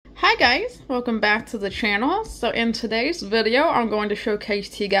Hi guys, welcome back to the channel. So in today's video, I'm going to showcase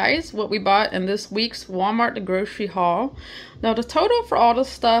to you guys what we bought in this week's Walmart grocery haul. Now the total for all the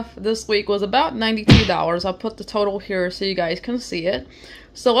stuff this week was about $92. I'll put the total here so you guys can see it.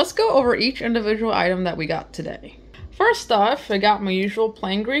 So let's go over each individual item that we got today. First off, I got my usual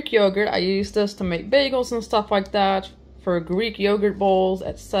plain Greek yogurt. I use this to make bagels and stuff like that, for Greek yogurt bowls,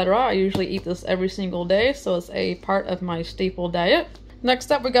 etc. I usually eat this every single day, so it's a part of my staple diet.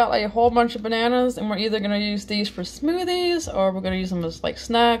 Next up, we got a whole bunch of bananas, and we're either going to use these for smoothies or we're going to use them as like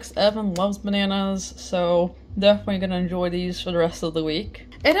snacks. Evan loves bananas, so definitely going to enjoy these for the rest of the week.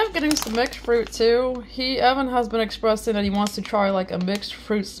 Ended up getting some mixed fruit too. Evan has been expressing that he wants to try like a mixed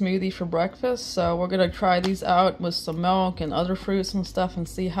fruit smoothie for breakfast, so we're going to try these out with some milk and other fruits and stuff and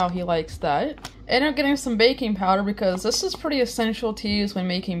see how he likes that. Ended up getting some baking powder because this is pretty essential to use when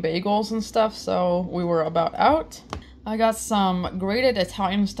making bagels and stuff, so we were about out. I got some grated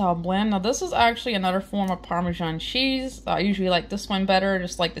Italian style blend. Now this is actually another form of Parmesan cheese. I usually like this one better,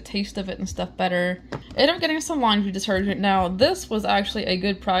 just like the taste of it and stuff better. Ended up getting some laundry detergent. Now this was actually a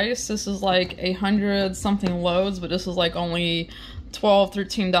good price. This is like 100 something loads, but this is like only $12,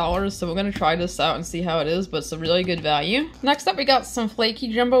 $13, so we're going to try this out and see how it is, but it's a really good value. Next up, we got some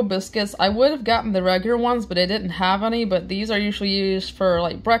flaky jumbo biscuits. I would have gotten the regular ones, but I didn't have any, but these are usually used for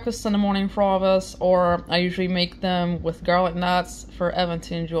like breakfast in the morning for all of us, or I usually make them with garlic nuts for Evan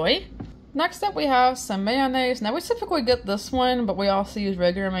to enjoy. Next up, we have some mayonnaise. Now we typically get this one, but we also use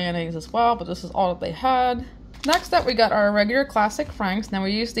regular mayonnaise as well, but this is all that they had. Next up, we got our regular classic Franks. Now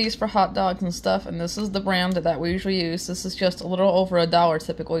we use these for hot dogs and stuff, and this is the brand that we usually use. This is just a little over $1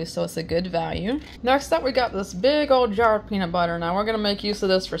 typically, so it's a good value. Next up, we got this big old jar of peanut butter. Now we're gonna make use of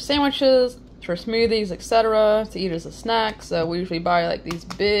this for sandwiches, for smoothies, etc., to eat as a snack. So we usually buy like these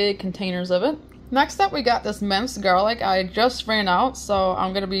big containers of it. Next up, we got this minced garlic. I just ran out, so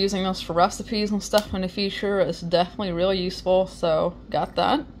I'm gonna be using this for recipes and stuff in the future. It's definitely really useful, so got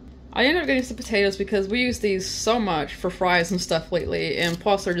that. I ended up getting some potatoes because we use these so much for fries and stuff lately, and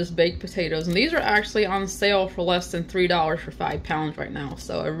plus they're just baked potatoes, and these are actually on sale for less than $3 for 5 pounds right now,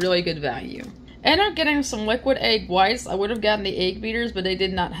 so a really good value. Ended up getting some liquid egg whites. I would have gotten the egg beaters, but they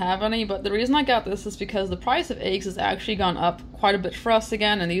did not have any, but the reason I got this is because the price of eggs has actually gone up quite a bit for us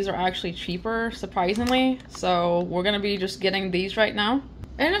again, and these are actually cheaper, surprisingly, so we're going to be just getting these right now.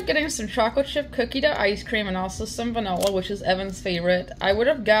 I ended up getting some chocolate chip cookie dough ice cream and also some vanilla, which is Evan's favorite. I would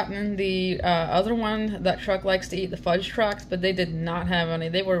have gotten the other one that Chuck likes to eat, the fudge tracks, but they did not have any.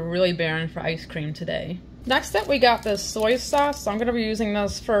 They were really barren for ice cream today. Next up, we got this soy sauce. So I'm going to be using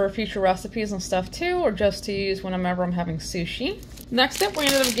this for future recipes and stuff too, or just to use whenever I'm having sushi. Next up, we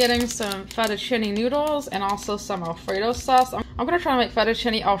ended up getting some fettuccine noodles and also some Alfredo sauce. I'm going to try to make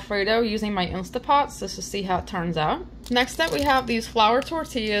fettuccine Alfredo using my Instapots just to see how it turns out. Next up, we have these flour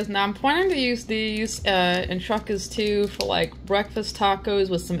tortillas. Now I'm planning to use these, and Chuck is too, for like breakfast tacos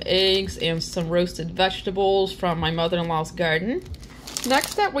with some eggs and some roasted vegetables from my mother-in-law's garden.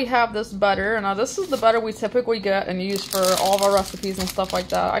 Next up, we have this butter. Now this is the butter we typically get and use for all of our recipes and stuff like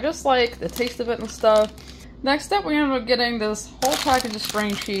that. I just like the taste of it and stuff. Next up, we ended up getting this whole package of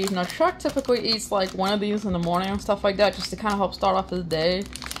string cheese. Now Chuck typically eats like one of these in the morning and stuff like that, just to kind of help start off his day,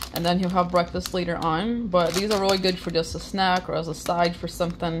 and then he'll have breakfast later on. But these are really good for just a snack or as a side for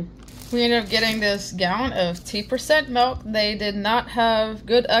something. We ended up getting this gallon of 2% milk. They did not have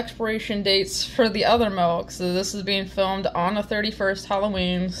good expiration dates for the other milk, so this is being filmed on the 31st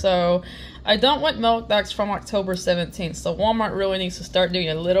Halloween, so I don't want milk that's from October 17th, so Walmart really needs to start doing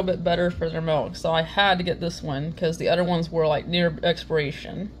a little bit better for their milk, so I had to get this one because the other ones were like near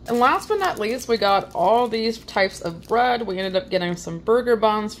expiration. And last but not least, we got all these types of bread. We ended up getting some burger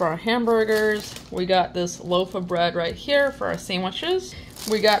buns for our hamburgers. We got this loaf of bread right here for our sandwiches.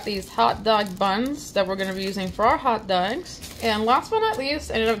 We got these hot dog buns that we're going to be using for our hot dogs. And last but not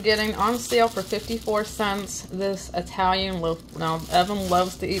least, ended up getting on sale for 54 cents this Italian loaf. Now, Evan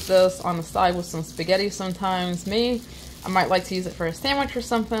loves to eat this on the side with some spaghetti sometimes. Me, I might like to use it for a sandwich or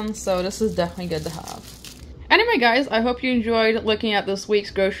something, so this is definitely good to have. Anyway guys, I hope you enjoyed looking at this week's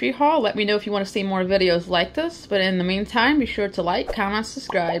grocery haul. Let me know if you want to see more videos like this, but in the meantime, be sure to like, comment,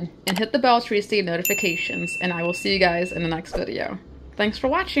 subscribe, and hit the bell to receive notifications, and I will see you guys in the next video. Thanks for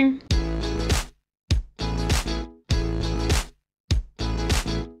watching!